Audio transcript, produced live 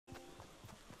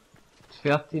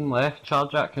13 left.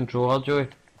 Charge that controller, Joey.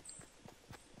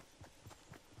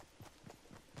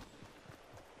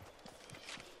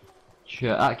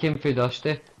 Shit, that came through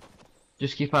Dusty.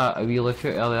 Just keep a wee look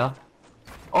out of there.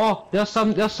 Oh, there's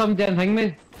somebody in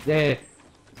Hangman. The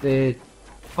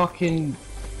fucking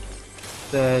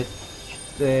the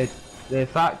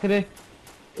factory.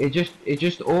 It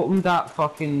just opened that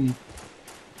fucking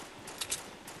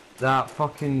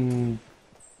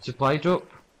supply drop.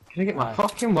 Can I get my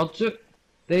fucking words out?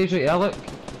 There's right there, look.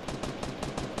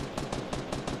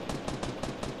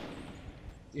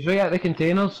 He's right at the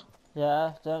containers.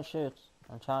 Yeah, don't shoot.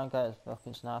 I'm trying to get his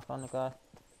fucking sniper on the guy.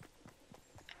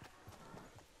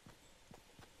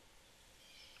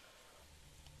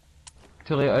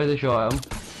 Too late, out of the shot at him.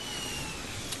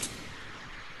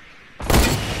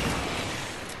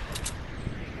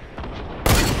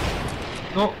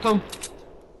 Knocked him.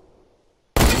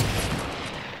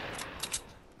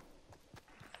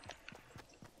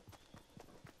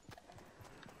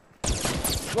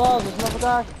 Whoa, there's another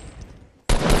guy.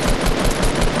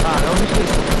 Ah, obviously.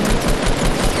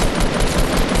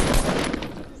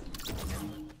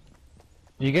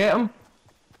 You get him?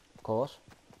 Of course.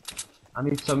 I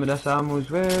need some of this ammo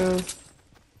as well.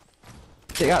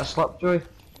 Take that slip, Joey.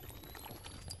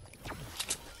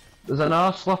 There's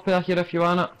another slip here if you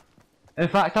want it. In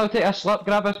fact, I'll take a slip,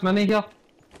 grab this mini here.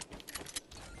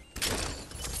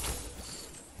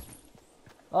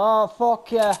 Oh,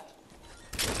 fuck yeah.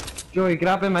 Joey,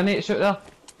 grab a mini, it's out there.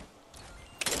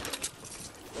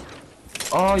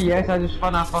 Oh yes, I just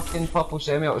found a fucking purple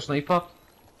semi-auto sniper.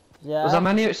 Yeah. There's a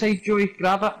mini outside, Joey,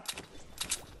 grab it.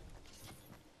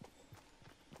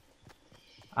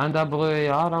 And a blue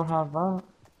AR, I'll have that.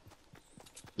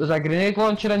 There's a grenade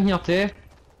launcher in here too.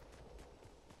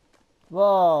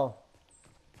 Whoa.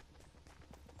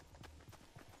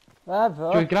 Where,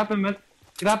 bro? Joey, grab a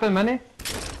mini.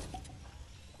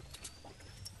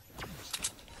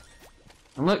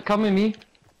 And look, come with me.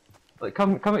 Look,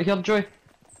 come out here, Joey.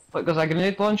 Look, there's a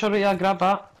grenade launcher right here, grab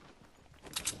that.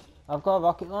 I've got a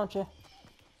rocket launcher.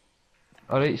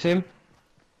 Alright, same.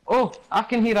 Oh, I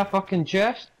can hear a fucking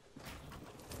chest.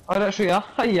 Oh, that's right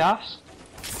here. Yes.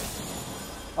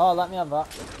 Oh, let me have that.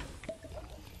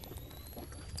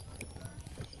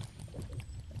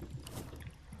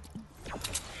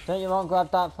 Don't you want to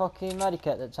grab that fucking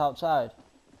medikit that's outside?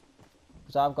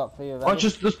 Because I've got 3 already. Oh,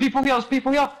 there's people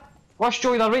here, Watch,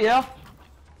 Joey, they're right here.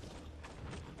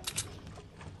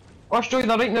 Watch, Joey,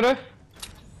 they're right in the roof.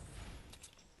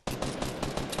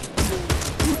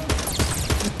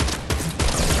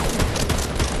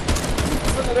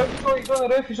 He's on the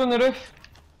roof, Joey, he's on the roof.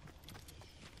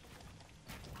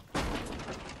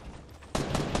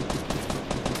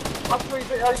 Watch, Joey,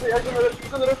 he's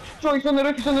on the roof, Joey, he's on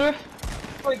the roof.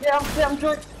 Joey, get him,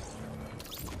 Joey.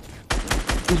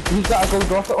 He's got a gold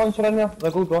rocket launcher in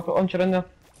there,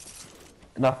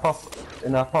 In a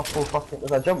purple fucking,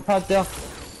 there's a jump pad there.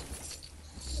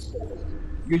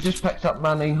 You just picked up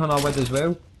my 900 with as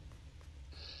well.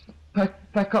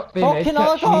 Pick up the fucking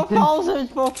I got medkit. 1,000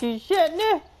 fucking shit,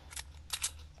 no?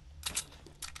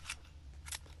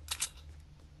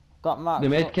 Got Max. The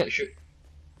medkit shoot.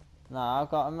 Nah, I've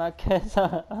got a medkit.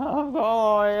 I've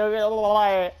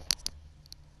got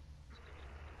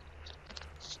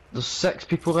There's 6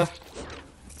 people left.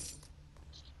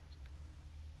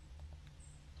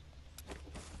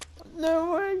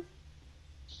 No way.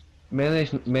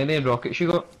 Many rockets you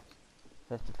got?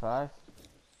 55.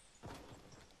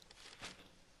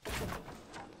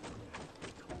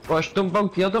 Watch, don't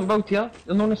build here.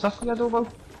 You're not in the circle here, don't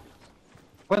build.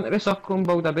 Go into the circle and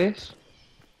build a base.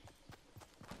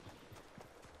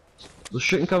 There's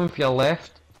shooting coming for your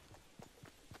left.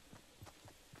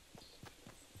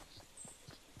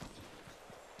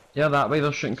 Yeah, that way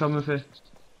there's shooting coming for you.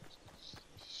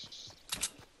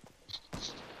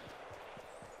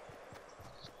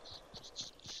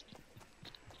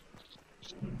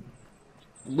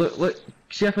 Look,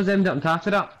 see if there's anything up on top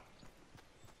of that.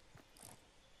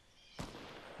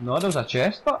 No, there was a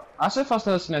chest, but that's the first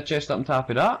time I've seen a chest up on top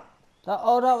of that.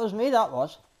 Oh, that was me, that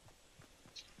was.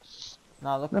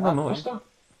 Now look at Never that. noticed that.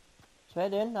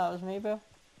 Straight in, that was me, bro.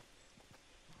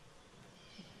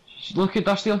 Look at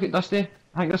Dusty, I think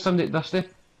there's somebody at Dusty.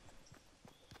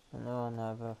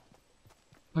 No, bro.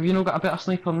 Have you not got a better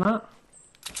sniper than that?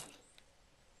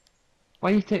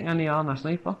 Why are you taking any on a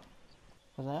sniper?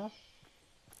 Was there?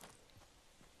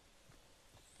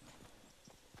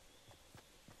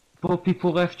 4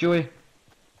 people left, Joey.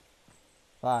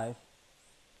 5.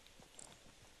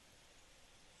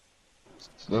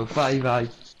 Well, 5, aye.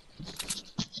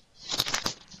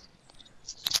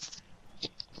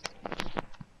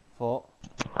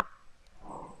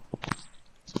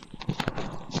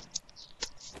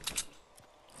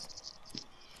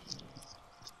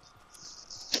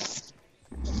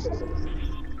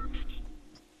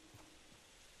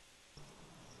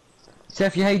 See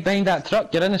if you hide behind that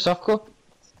truck, you're in a circle.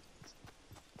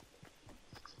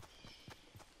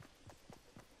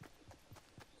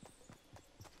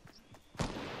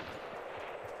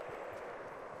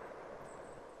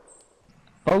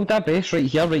 Build that base right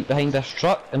here, right behind this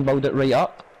truck, and build it right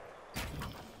up.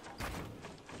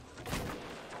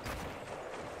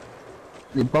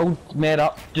 They build more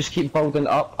up, just keep building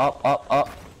up, up, up, up.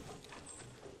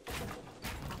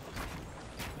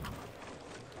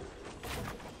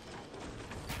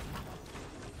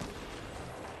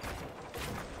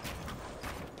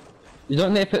 You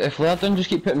don't need to put the flare down, just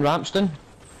keep putting ramps down.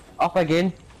 Up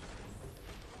again.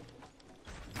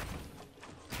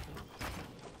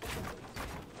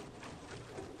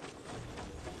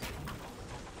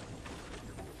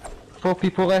 Four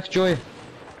people left, Joey.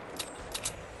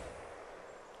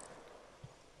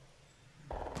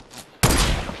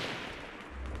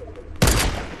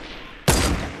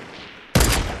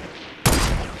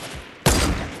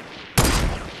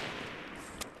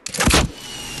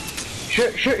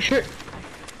 Shoot, shoot, shoot!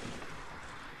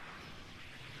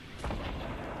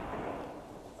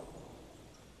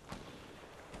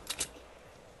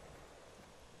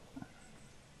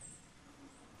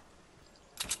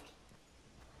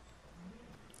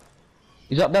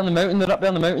 He's up there on the mountain, they're up there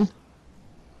on the mountain.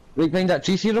 Right behind that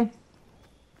tree, see them?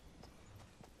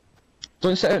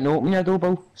 Don't sit out in the open, you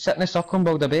Bill. Sit in a circle and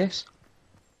build a base.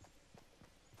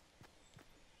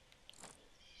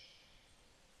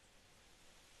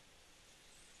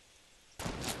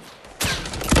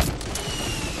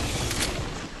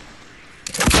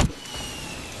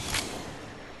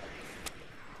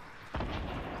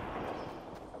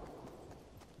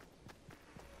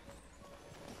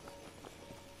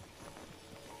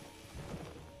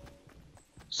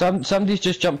 Somebody's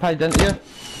just jumped pad into you.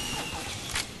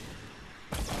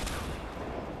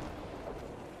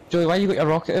 Joey, why you got your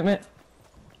rocket out, mate?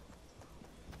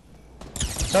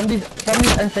 Somebody's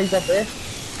inside their base.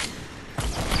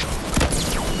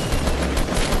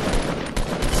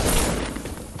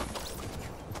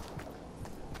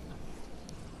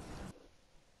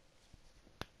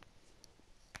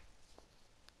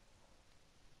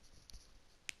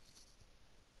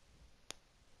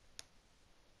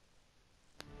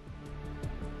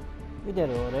 We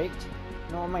did alright.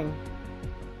 Know what I mean?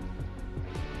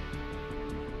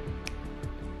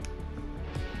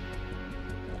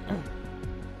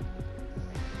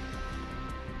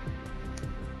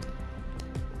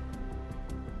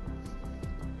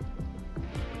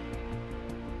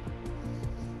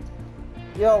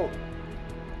 Yo!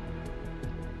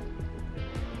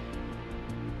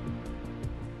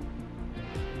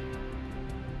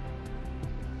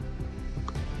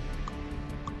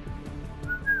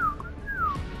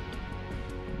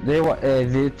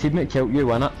 The teammate killed you,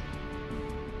 wasn't it?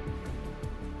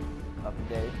 Happy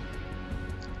day.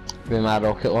 With my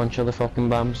rocket launcher, the fucking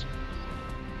bombs.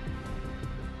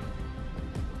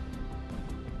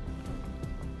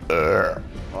 Alright.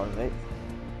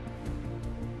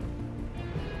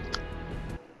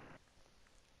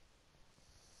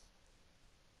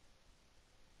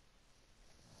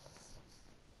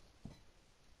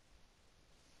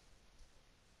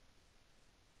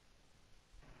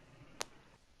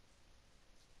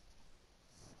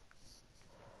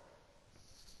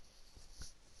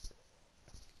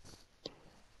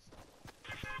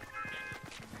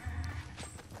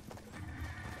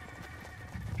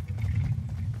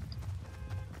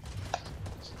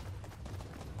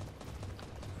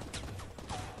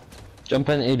 Jump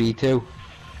into retail.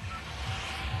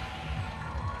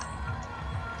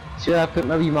 See where I put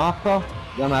my wee marker?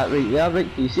 I'm at right there,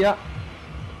 right? Do you see it?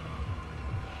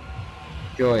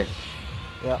 Joey.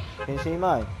 Yeah. Can you see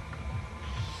mine?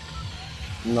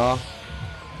 No.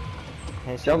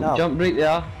 Can you see it now? Jump right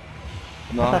there.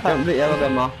 No, jump right there where the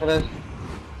marker is.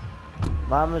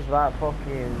 Mine was right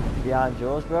fucking behind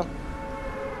yours, bro.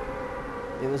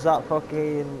 It was that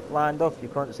fucking lined up, you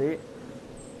couldn't see it.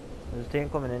 There's a team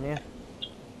coming in here.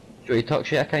 Joey, talk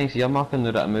shit, I can't see your marker and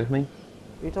they're at a movement.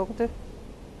 Who are you talking to?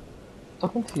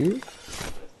 Talking to you.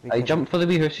 I jump for the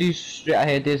wee horses straight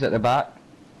ahead is at the back.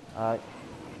 Alright.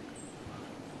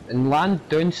 And land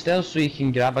downstairs so you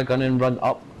can grab a gun and run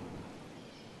up.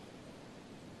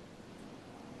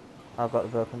 I've got the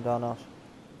broken down house.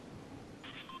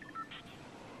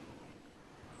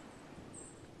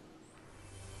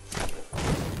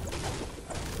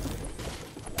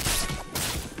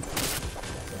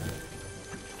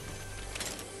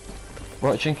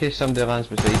 Watch in case somebody lands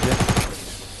beside you.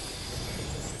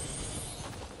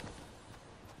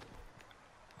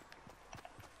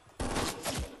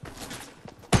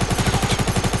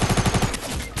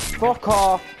 Fuck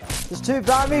off! There's two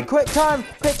behind me, quick time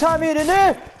in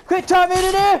here! Quick time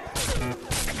in here!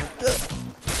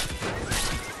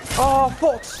 Oh,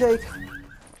 fuck's sake!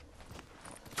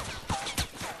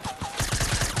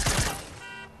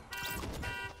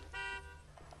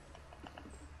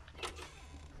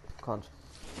 Cunt.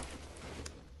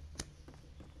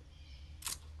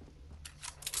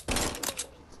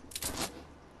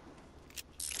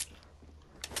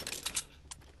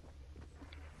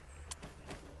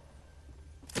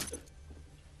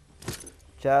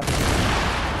 Chest.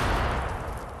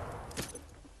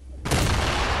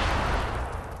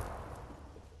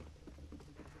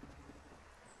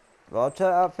 Roger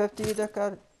at 50, you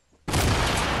dickhead.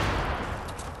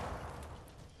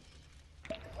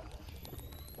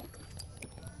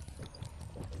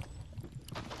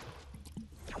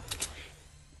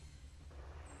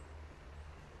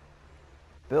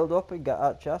 Build up and get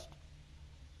that chest.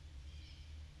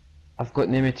 I've got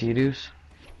no materials.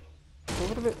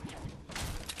 Over a bit.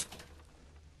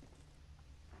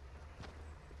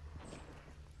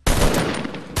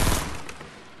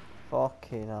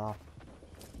 Fucking hell.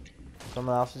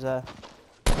 Someone else is there.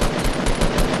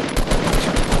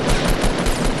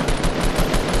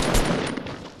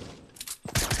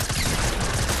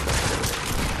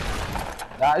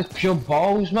 That is pure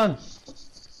balls, man.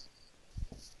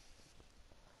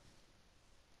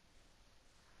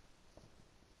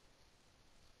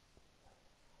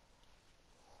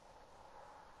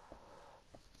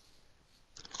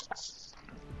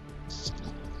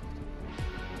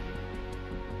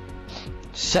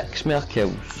 Six more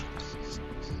kills.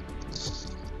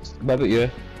 What about you?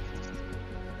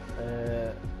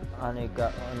 I only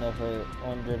got another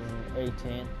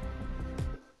 118.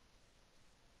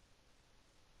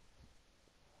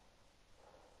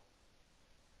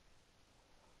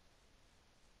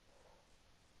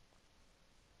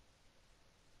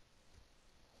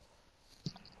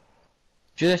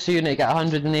 Do you say you need to get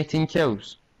 118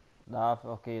 kills? Nah,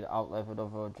 fucking outleveled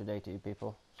over 180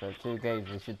 people. So 2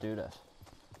 games, we should do this.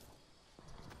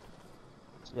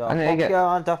 Yeah, fuck yeah,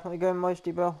 I'm definitely going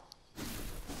Moisty, bro.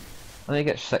 I need to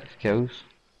get 6 kills.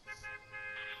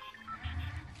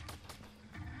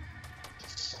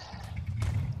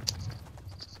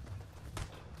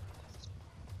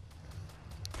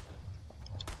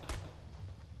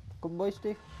 Good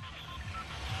Moisty.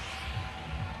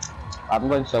 I'm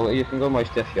going salty, you can go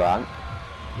Moisty if you want.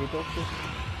 You go to.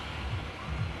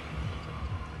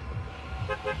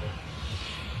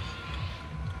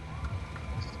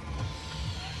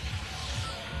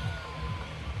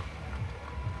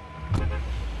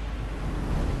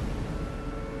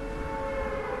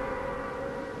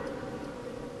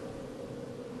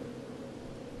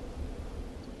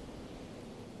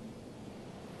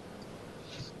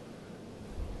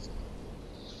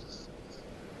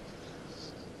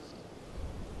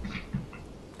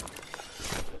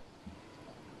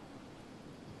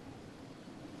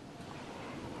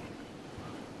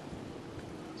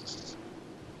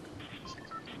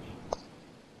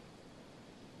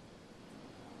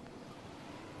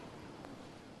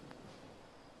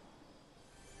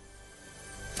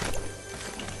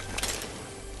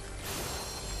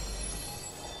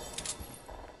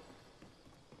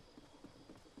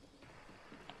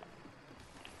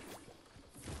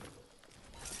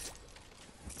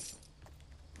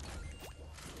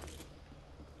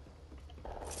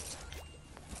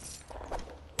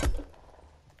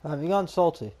 Have you gone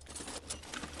salty?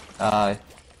 Aye.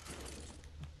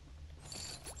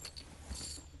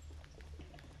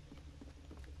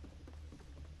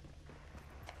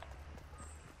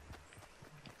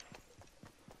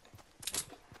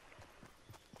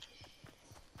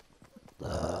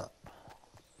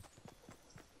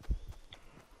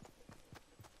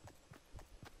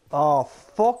 Oh,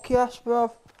 fuck yes,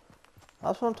 bruv.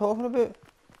 That's what I'm talking about.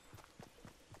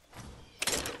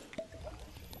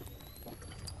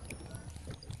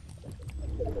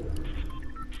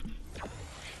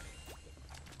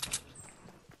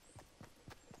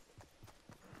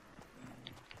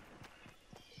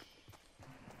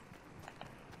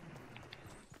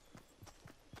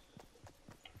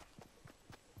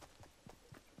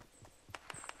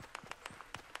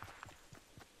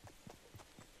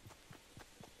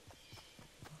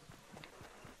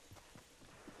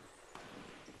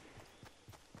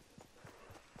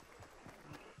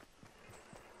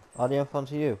 Are they in front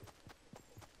of you?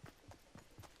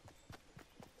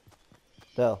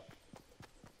 Still.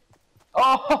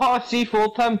 Oh,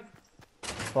 C4 Tim!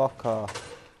 Fuck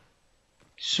off.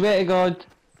 Swear to God,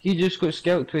 he just got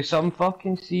scalped with some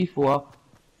fucking C4.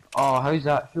 Oh, how's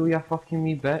that feel, you fucking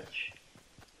wee bitch?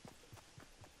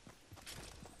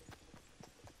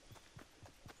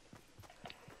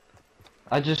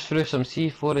 I just threw some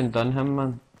C4 and done him,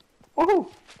 man. Woohoo!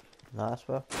 Nice,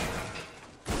 bro.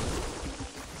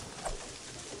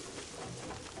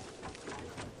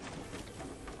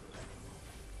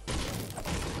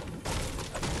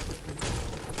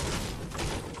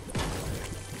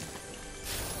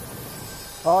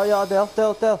 Oh yeah,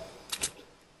 Dale.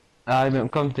 Aye, mate, I'm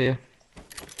coming to you.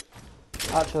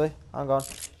 Actually, hang on.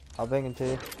 I'll bring him to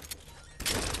you.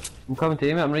 I'm coming to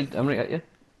you, mate. I'm right at you.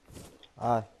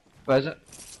 Aye. Where is it?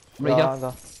 I'm right Yeah, here. hang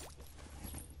on.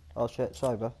 Oh shit,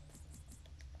 sorry, bro.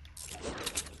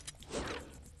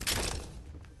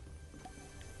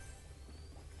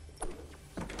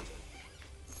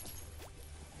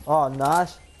 Oh,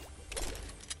 nice.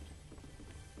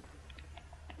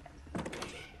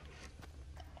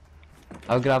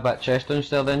 I'll grab that chest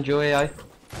downstairs then, Joey, aye.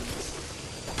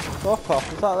 Fuck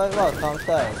off, is that like that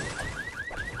downstairs?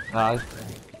 Aye.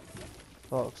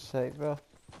 Fuck's sake, bro.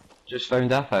 Just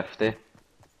found a 50.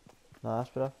 Nice,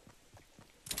 bro.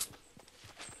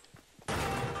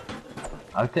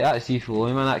 I'll take that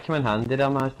C4, man. That came in handy there,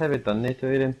 man. It's heavy done they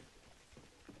to them.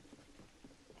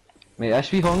 Mate,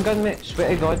 this wee horn gun, mate.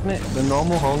 Swear to God, mate. The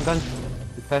normal horn gun.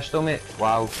 The pistol, mate.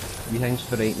 Wow. Wee thing's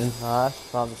frightening. Nice,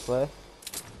 found the slave.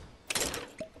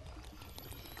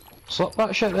 Slip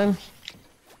that shit then.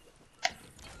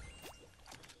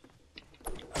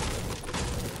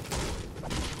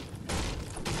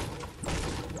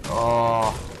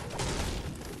 Oh.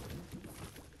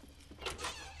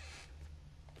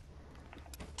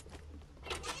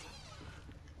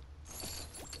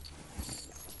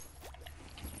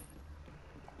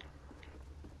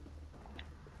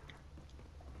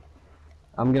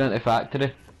 I'm going into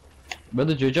factory. Where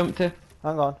did you jump to?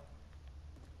 Hang on.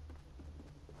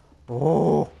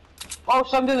 Oh! Oh,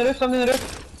 somebody in the roof, somebody in the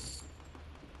roof.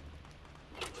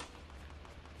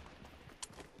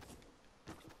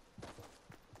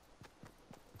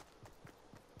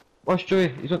 Watch Joey,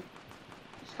 he's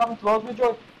coming towards me,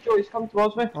 Joey. Joey, he's coming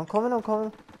towards me. I'm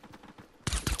coming.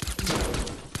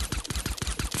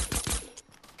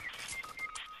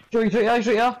 Joey, he's right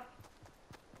here.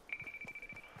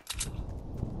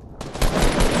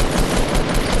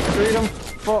 Shoot him.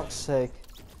 Fuck's sake.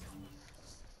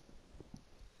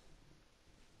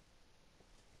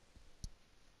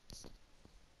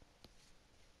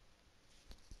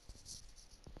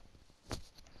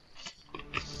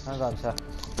 Hang on, sir.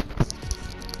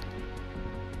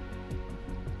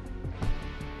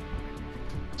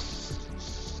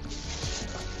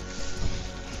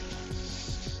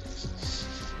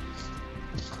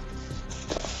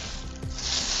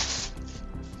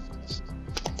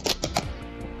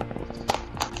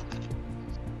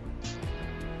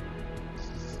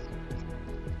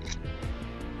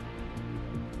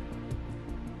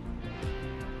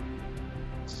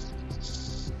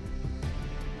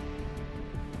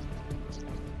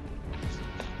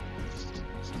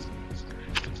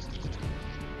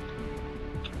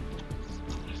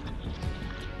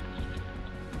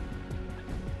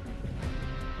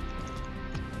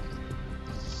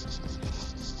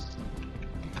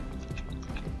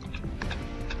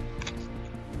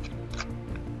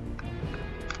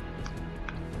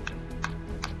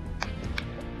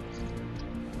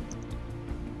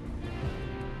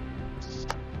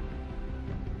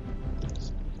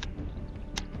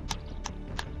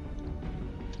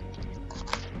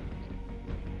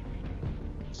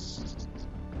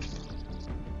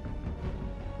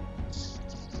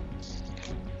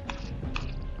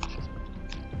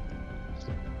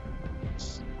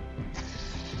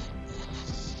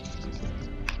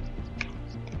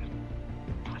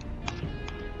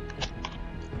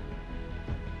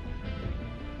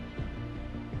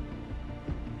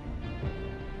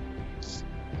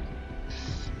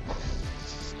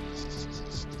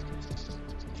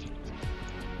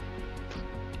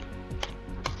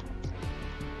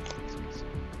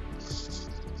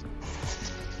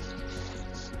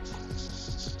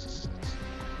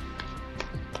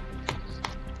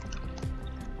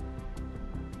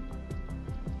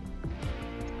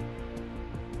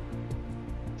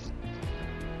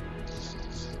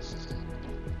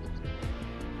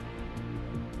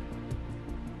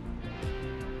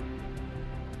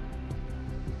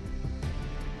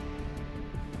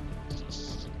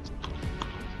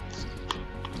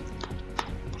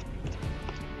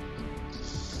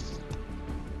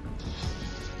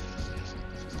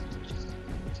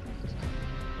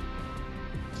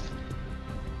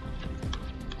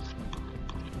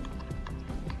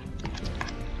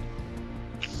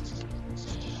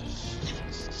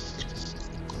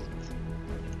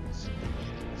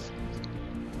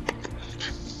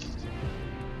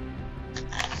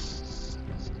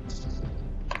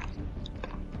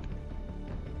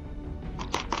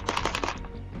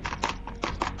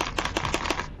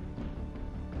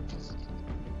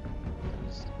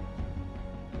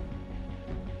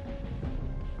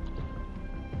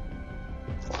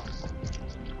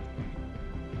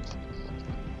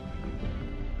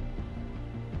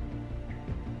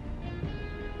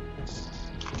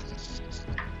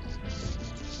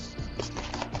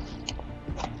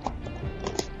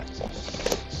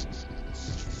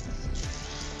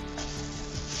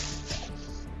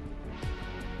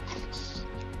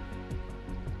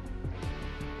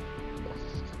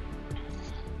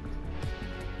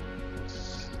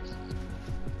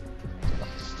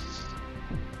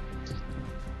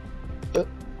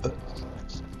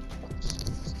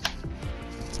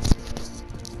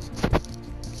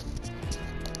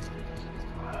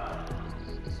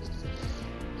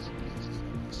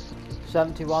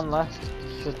 71 left.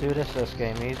 Should do this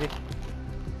game easy.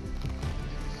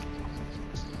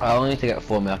 I only need to get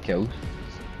 4 more kills.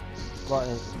 What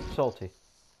is salty?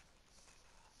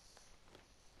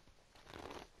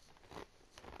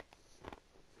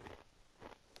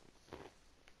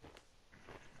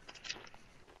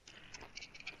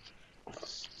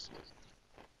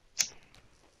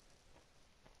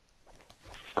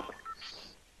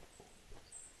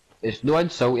 It's no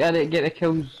insult I didn't get the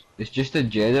kills, it's just in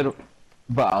general.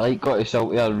 But I like got to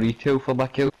salt a retail for my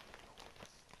kills.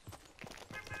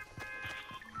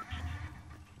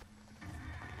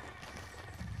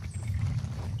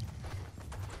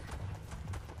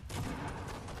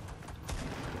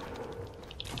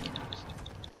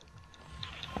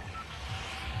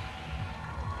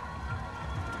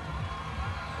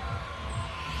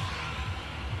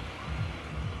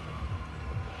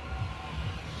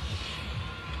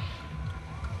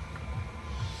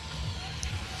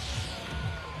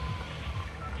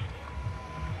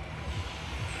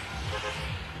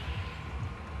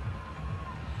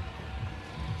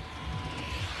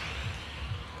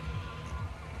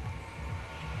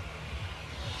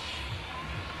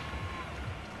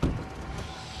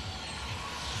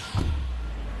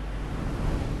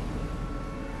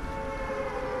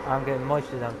 I'm getting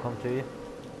moisture then come to you.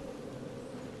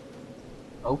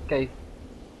 Okay.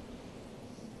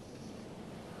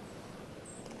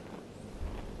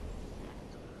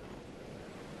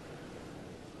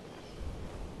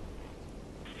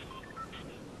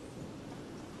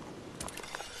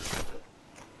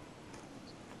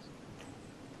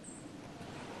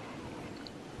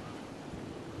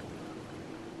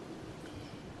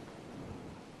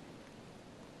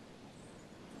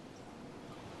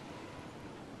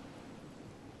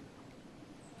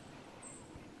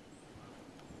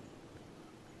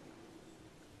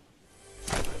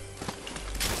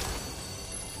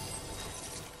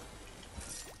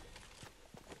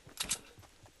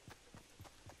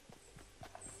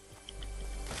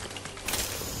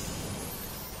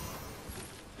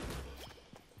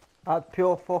 That's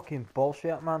pure fucking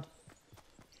bullshit, man.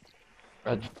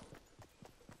 I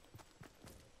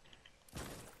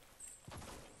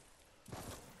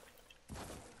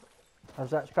I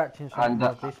was expecting something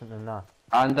more decent than that.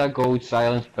 and a gold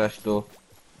silence pistol.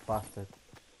 Bastard.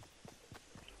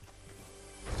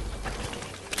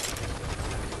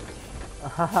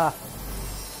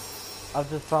 I've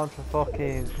just found some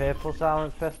fucking purple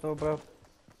silence pistol, bro.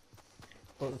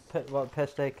 What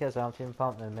piss take is, I haven't even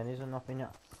found no minis or nothing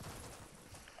yet.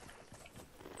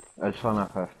 It's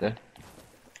 150.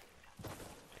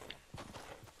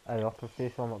 Hey, I can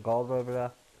see some gold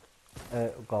over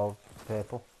there. Gold,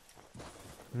 purple.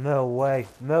 No way.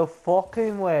 No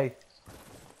fucking way.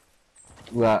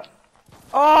 What?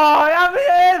 Oh, I have it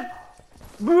in!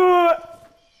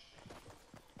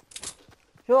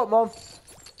 Shut up, Mom.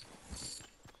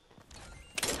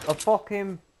 A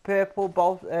fucking purple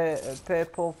bolt, a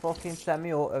purple fucking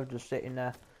semi-auto just sitting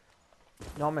there.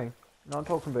 Know what I mean? No, I'm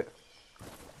talking about.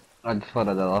 I just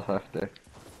wanted another 50.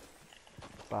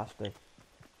 Bastard.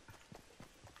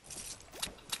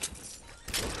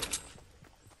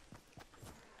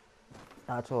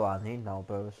 That's all I need now,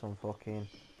 bro. Some fucking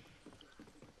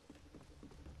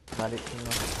medics in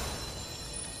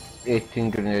there. 18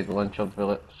 grenade launcher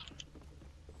bullets.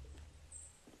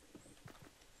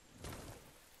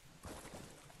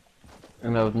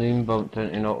 And I've not even bumped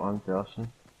into not one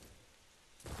person.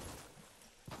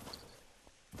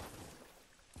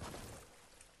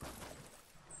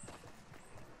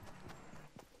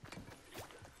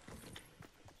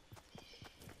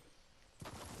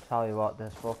 Tell you what,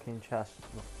 this fucking chest.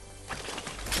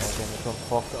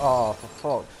 Oh, for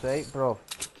fuck's sake, bro.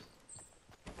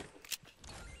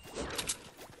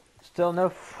 Still no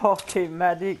fucking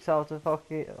medics out of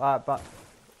fucking like back.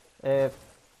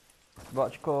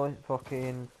 What you call it?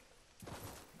 Fucking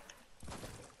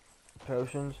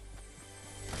potions.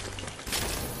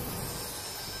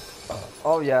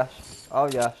 Oh yes, oh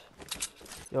yes.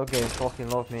 Your game fucking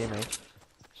loves me, mate.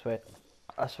 Swear,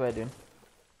 I swear, dude.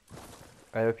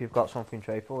 I hope you've got something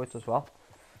trade for it as well.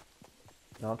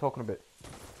 No, I'm talking about.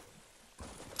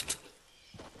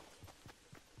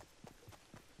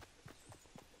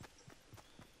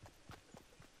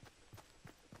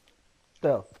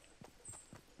 Still.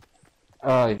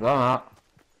 Oh, you've done that.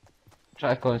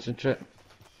 Try to concentrate.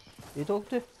 You talk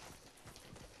to?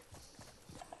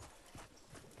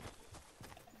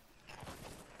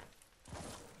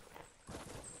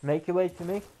 Make your way to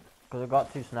me, because I've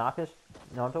got 2 snipers.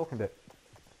 No, I'm talking about.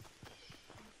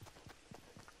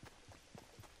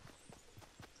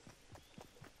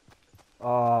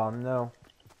 Oh no.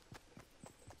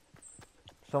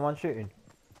 Someone shooting?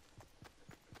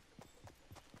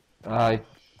 Aye.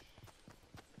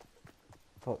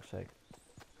 Fuck's sake.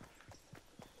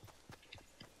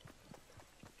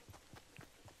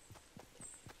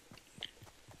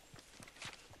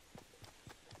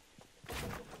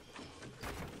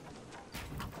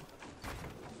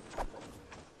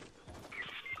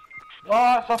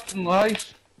 Oh, fucking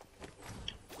nice.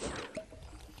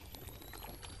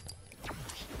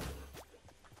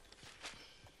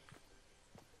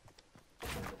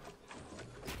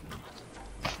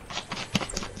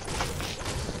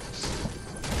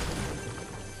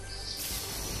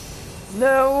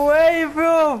 No way,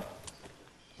 bro!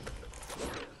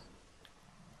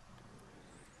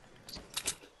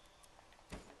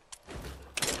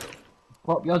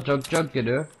 Pop your jug, you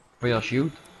know, for your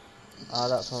shield. Ah,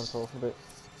 that's what I'm talking about.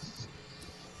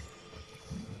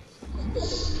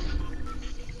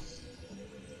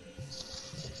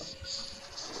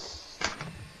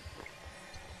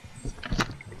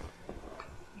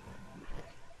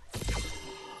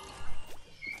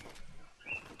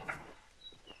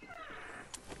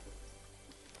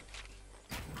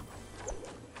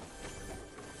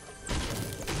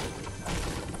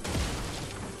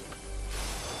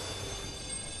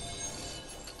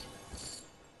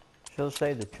 She'll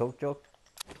say the choke joke.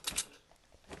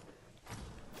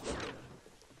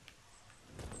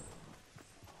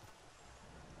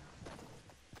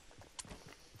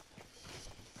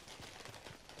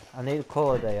 I need a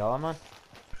colour they are, man.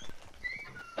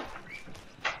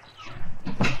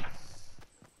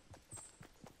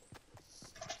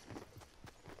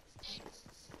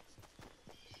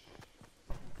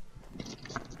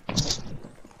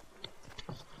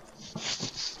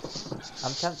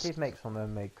 I'm tempted to make some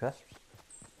homemade crisps.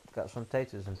 Get some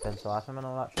taters and pencil atom and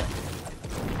all that shit.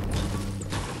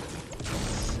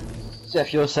 So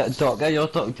if you're sitting talking, you're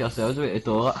talking to yourselves about the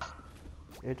toilet.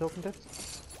 Who are you talking to?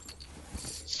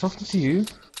 Talking to you.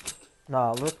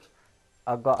 Nah, look.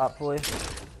 I've got that for you.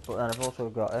 But then I've also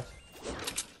got this.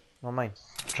 Not mine.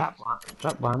 Trap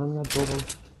one in your double.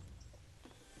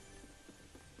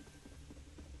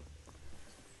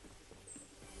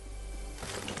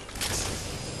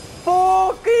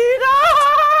 Fucking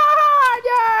hell!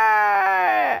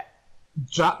 Yeah!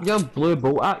 Trap your blue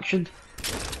bolt action.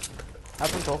 That's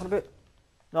what I'm talking about.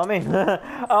 Know what I mean?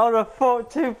 I would have fought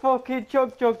two fucking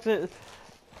chugs it.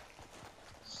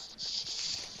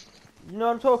 You know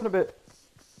what I'm talking about?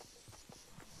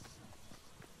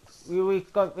 We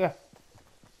got, yeah.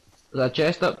 There's a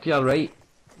chest up to your right.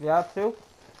 You have to.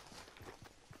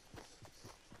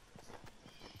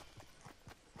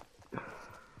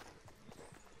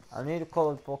 I need a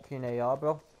coloured fucking AR,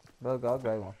 bro. Bro, got a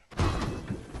grey one.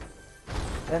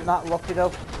 Ain't that lucky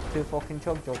though? Two fucking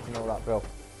chugs and all that, bro.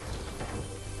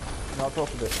 Not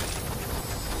talking about.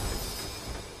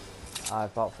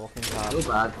 I've got fucking time. No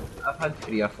bad. I've had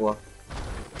 3 or 4.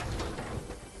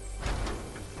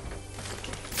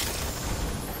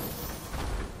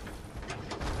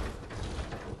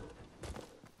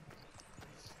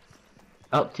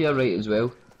 Up to your right as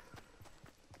well.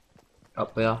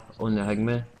 Up there on the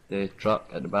Higme, the truck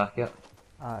at the back of it.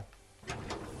 Aye.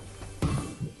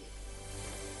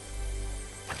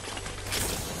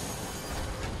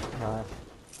 Nice.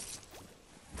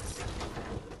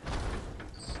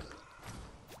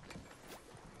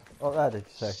 What there did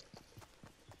you say?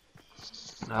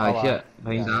 Aye, Oh, shit,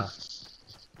 behind yeah, that.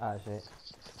 yeah. I see.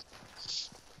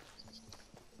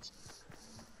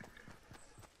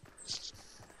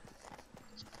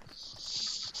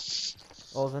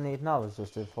 All I need now is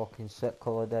just a fucking sick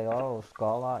colour day or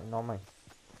scarlet, you know what I mean?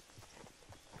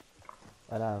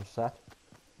 And I'm set.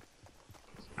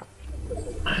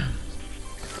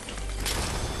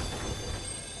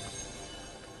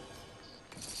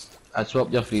 I'd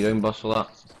swap your 3-round bus for that.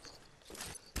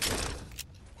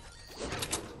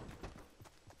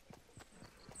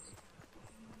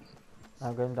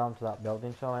 I'm going down to that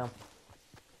building, so I am.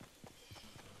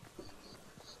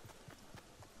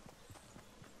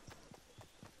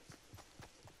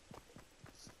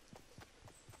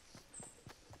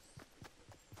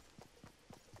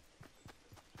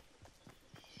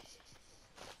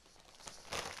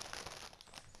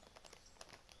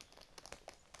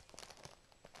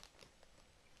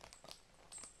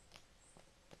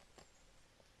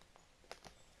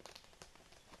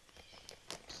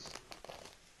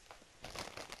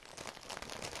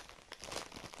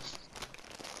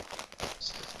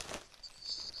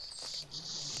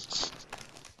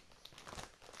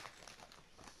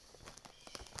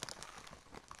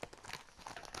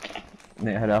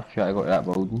 Need to head off, try to go to that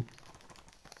building.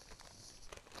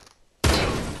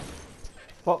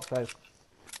 Fuck's sake.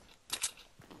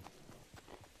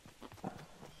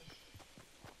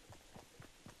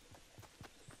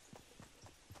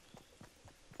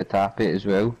 tap it as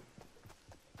well.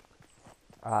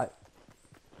 Alright.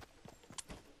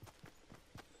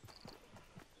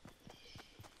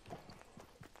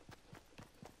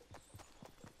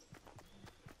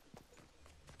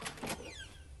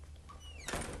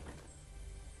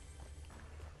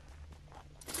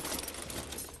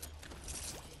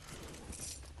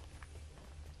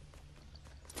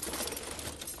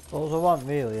 All I want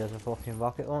really is a fucking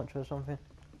rocket launcher or something.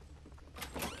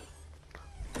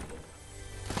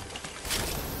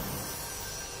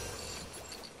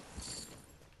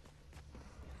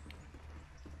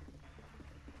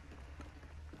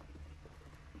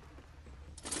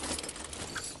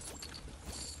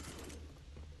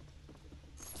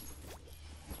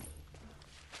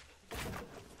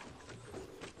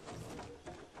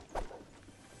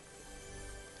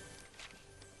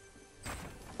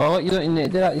 Oh, you don't need to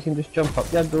do that, you can just jump up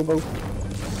there, Bilbo.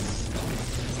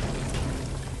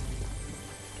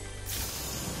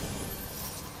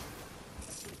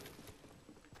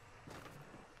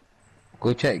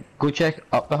 Go check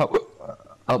up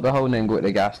the hill and then go to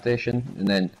the gas station and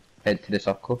then head to the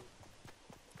circle.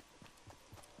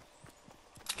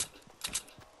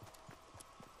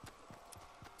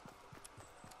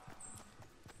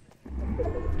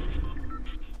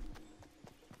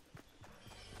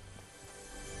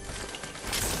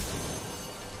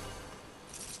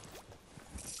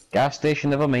 Gas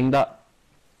station, never mind that.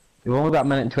 You've only got a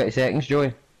minute and 20 seconds,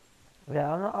 Joey.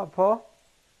 Yeah, I'm not up for.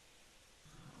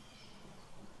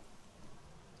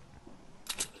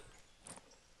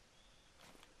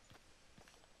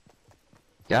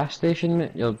 Gas station,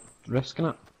 mate, you're risking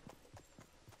it.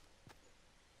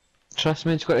 Trust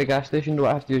me, just go to the gas station, don't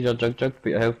have to use your jug to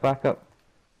put your health back up.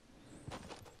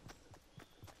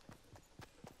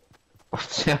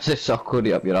 There's a circle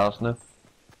right up your arse now.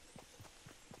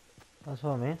 That's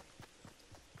what I mean.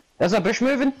 There's a bush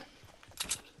moving!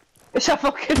 It's a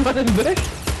fucking running bush!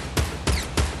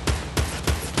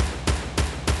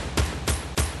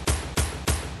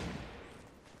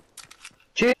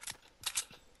 Cheers!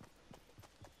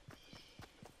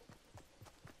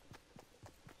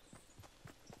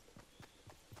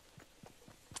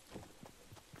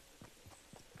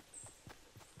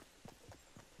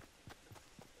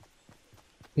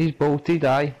 He's bolted,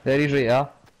 aye. There he's right there.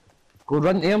 Go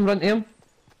run to him, run to him.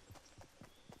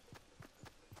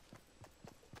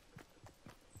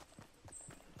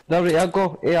 There right there,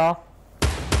 go. AR.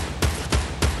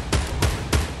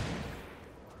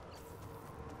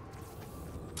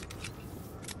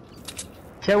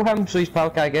 Kill him so his pal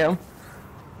can't get him.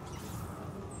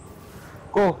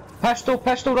 Go. Pistol,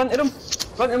 pistol, run to him.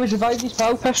 Run to him, he's revived his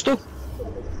pal, pistol.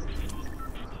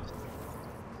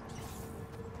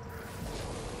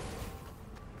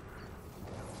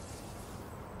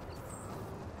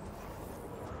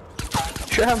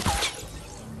 Shoot him.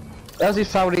 There's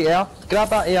his foul right there. Grab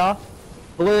that AR.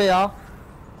 Blue AR.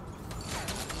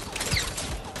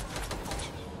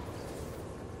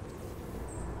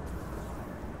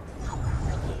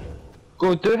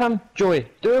 Go, do him, Joey.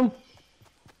 Do him.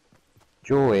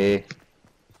 Joey.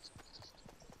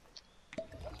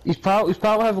 His pal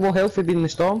will have low health for being in the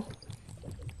storm.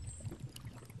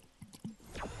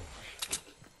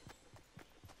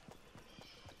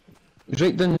 He's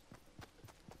right down.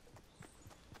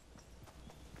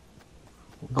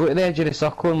 Go to the edge of the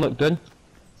circle and look down.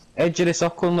 Edge of the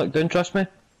circle and look down, trust me.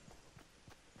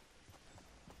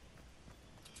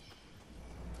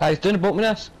 Ah, he's doing the boat with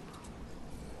us.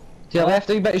 To your left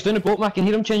a wee bit, he's doing the boat, man. I can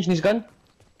hear him changing his gun.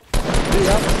 Right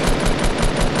there.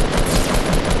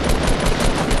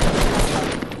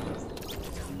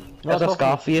 There's a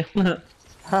scarf for you.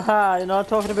 Haha, you're not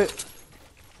talking about.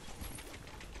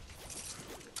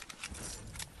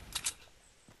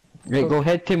 Right, go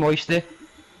head to Moisty.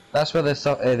 That's where the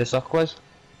circle is.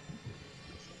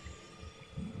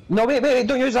 No, wait,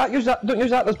 don't use that, don't use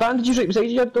that, there's bandages right beside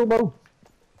you, Bilbo.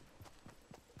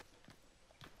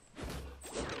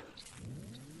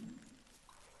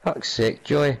 Fuck's sake,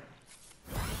 Joey.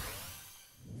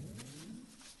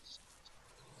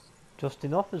 Just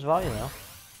enough as well, you know.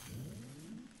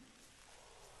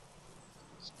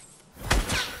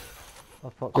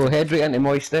 Go head right into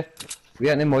Moisty.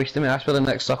 Right into Moisty, mate, that's where the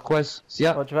next circle is. See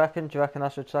ya? What do you reckon? Do you reckon I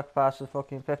should sacrifice the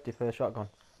fucking 50 for a shotgun?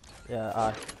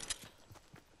 Yeah,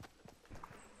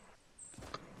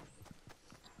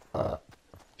 aye.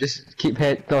 Just keep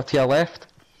head to your left.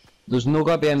 There's no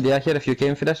gonna be MDR here if you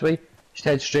came for this way. Just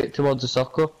head straight towards the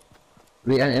circle.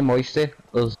 Right into Moisty.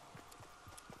 There's...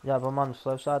 Yeah, but I'm on the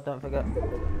slow side, don't forget.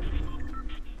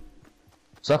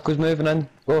 Circle's moving in.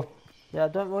 Go. Yeah,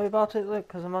 don't worry about it, look,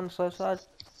 because I'm on the slow side.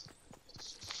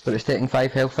 But it's taking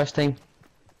 5 health this time.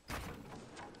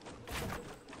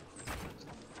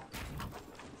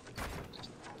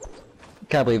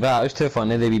 Can't believe that, it was too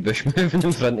funny, the wee bush moving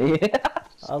in front of you.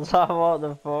 I was like, what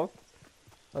the fuck?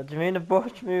 What do you mean a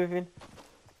bush moving?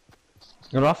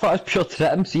 And I thought it was pure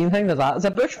threat, I'm seeing things like that, it's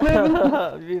a bush moving.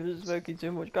 You've been smoking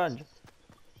too much ganja.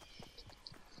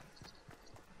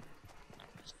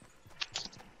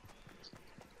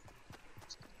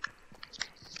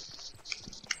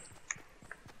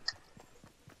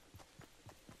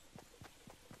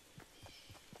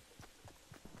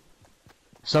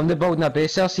 Somebody building a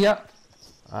base there, see it?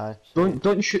 Aye.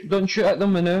 Don't shoot at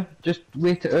them now, just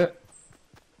wait it out.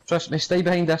 Trust me, stay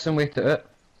behind this and wait it out.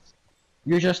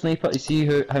 Use your sniper to see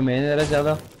how many there is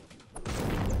there.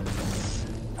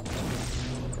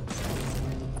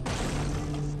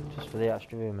 Just for the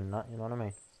extra room and that, you know what I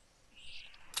mean?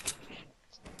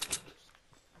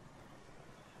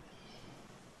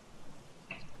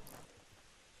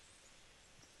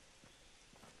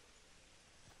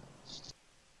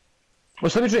 Well,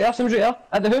 somebody's right there,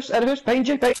 at the house, behind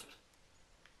you, behind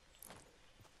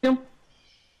him.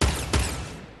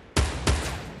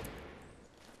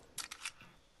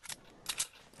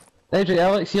 There's right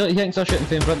there, see, he thinks they're shooting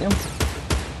from in front of him.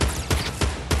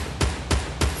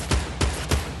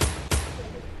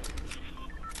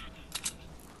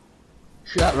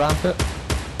 Shoot that rampart.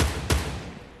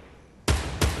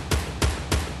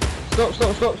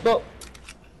 Stop.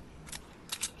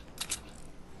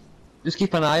 Just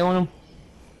keep an eye on him.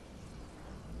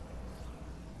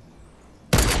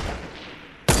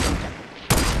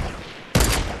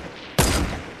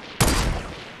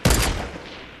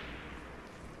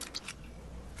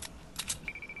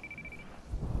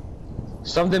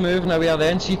 Somebody moving away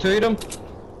then, see two of them.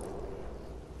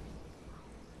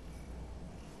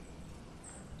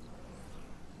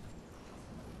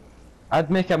 I'd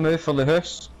make a move for the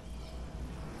house.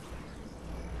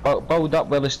 Build up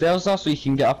where the stairs are so you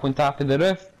can get up on top of the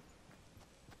roof.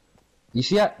 You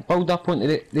see it? Build up onto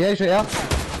the edge right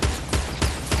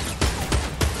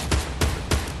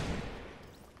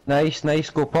there. Nice,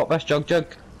 go pop this jug.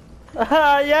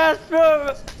 Yes,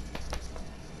 bro!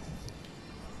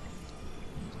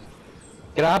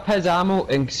 Grab his ammo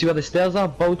and see where the stairs are,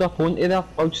 build up onto there,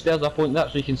 build stairs up onto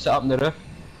that so you can sit up on the roof.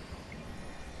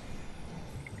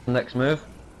 Next move.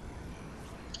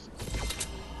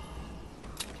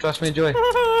 Trust me, Joey.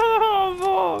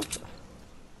 Oh, fuck!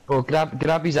 Well,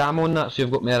 grab his ammo on that so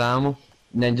you've got more ammo,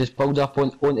 and then just build up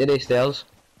onto the stairs.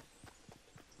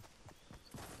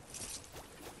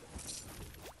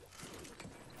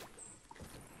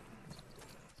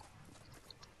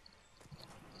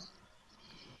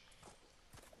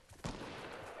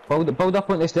 Build up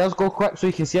onto the stairs, go quick so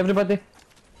you can see everybody.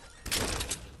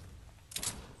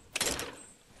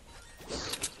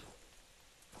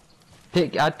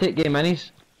 I'd take game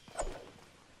minis.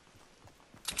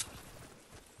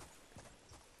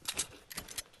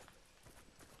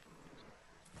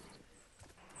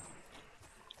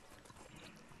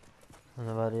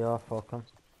 Anybody off, fucking.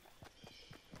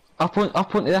 Up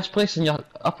onto this place and you're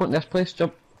up onto this place,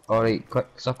 jump. Alright, quick,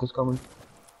 circle's coming.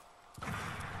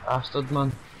 Bastard,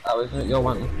 man. That wasn't what you're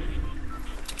wanting.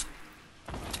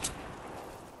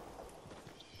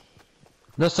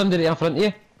 There's somebody in front of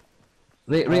you.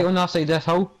 Right on that side of this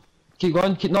hill. Keep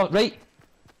going, not right.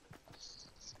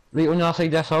 Right on that side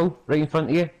of this hill, right in front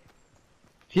of you.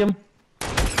 See him?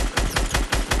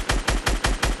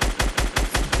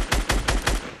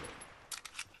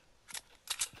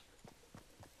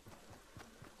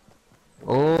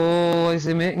 Oh, is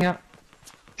he making it?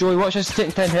 Joey, watch this,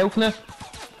 taking 10 health now.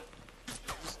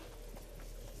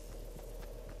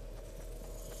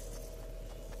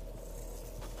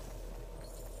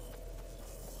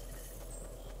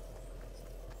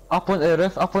 Up onto the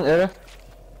roof,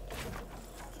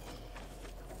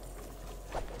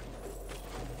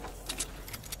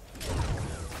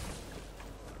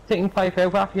 Taking 5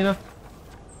 health off, you know.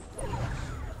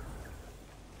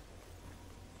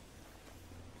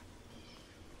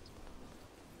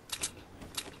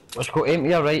 Let's go aim to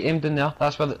your right, aim down there,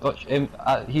 that's where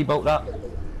he built that.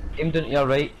 Aim down to your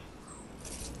right.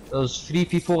 There's 3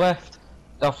 people left.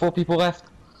 There are 4 people left.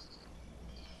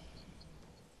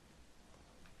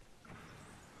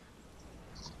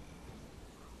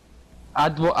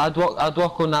 I'd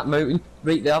walk on that mountain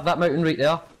right there, that mountain right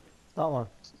there. That one?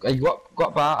 You go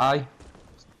up back, aye.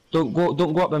 Don't go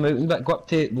up the mountain bit, go up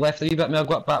to the left a wee bit more,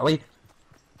 go up that way.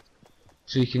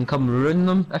 So you can come ruin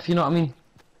them, if you know what I mean.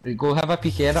 Right, go have a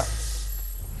peek at it.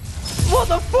 What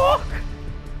the fuck?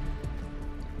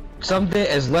 Somebody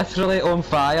is literally on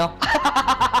fire.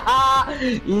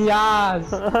 Yes!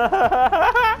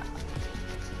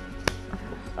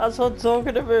 That's what I'm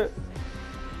talking about.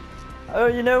 Oh,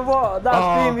 you know what?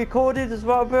 That's being recorded as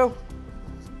well, bro.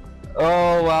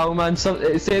 Oh wow, man!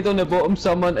 It said on the bottom,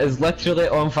 someone is literally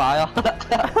on fire.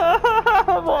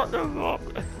 What the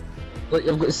fuck? Like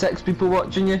you've got 6 people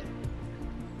watching you.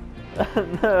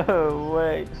 No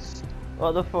way.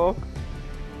 What the fuck?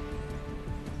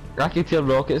 I can hear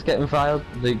rockets getting fired.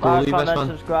 Like, go Like, leave this comment, one.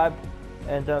 subscribe,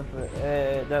 and don't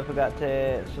forget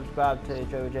to subscribe to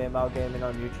Joe J Mal Gaming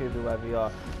on YouTube or wherever you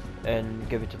are, and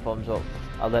give it a thumbs up.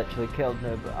 I literally killed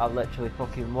I literally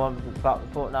fucking won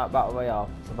Fortnite Battle Royale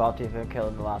without even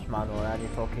killing the last man or any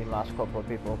fucking last couple of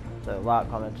people. So like,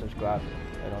 comment, subscribe,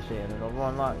 and I'll see you in another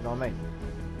one. Like, you know what I mean?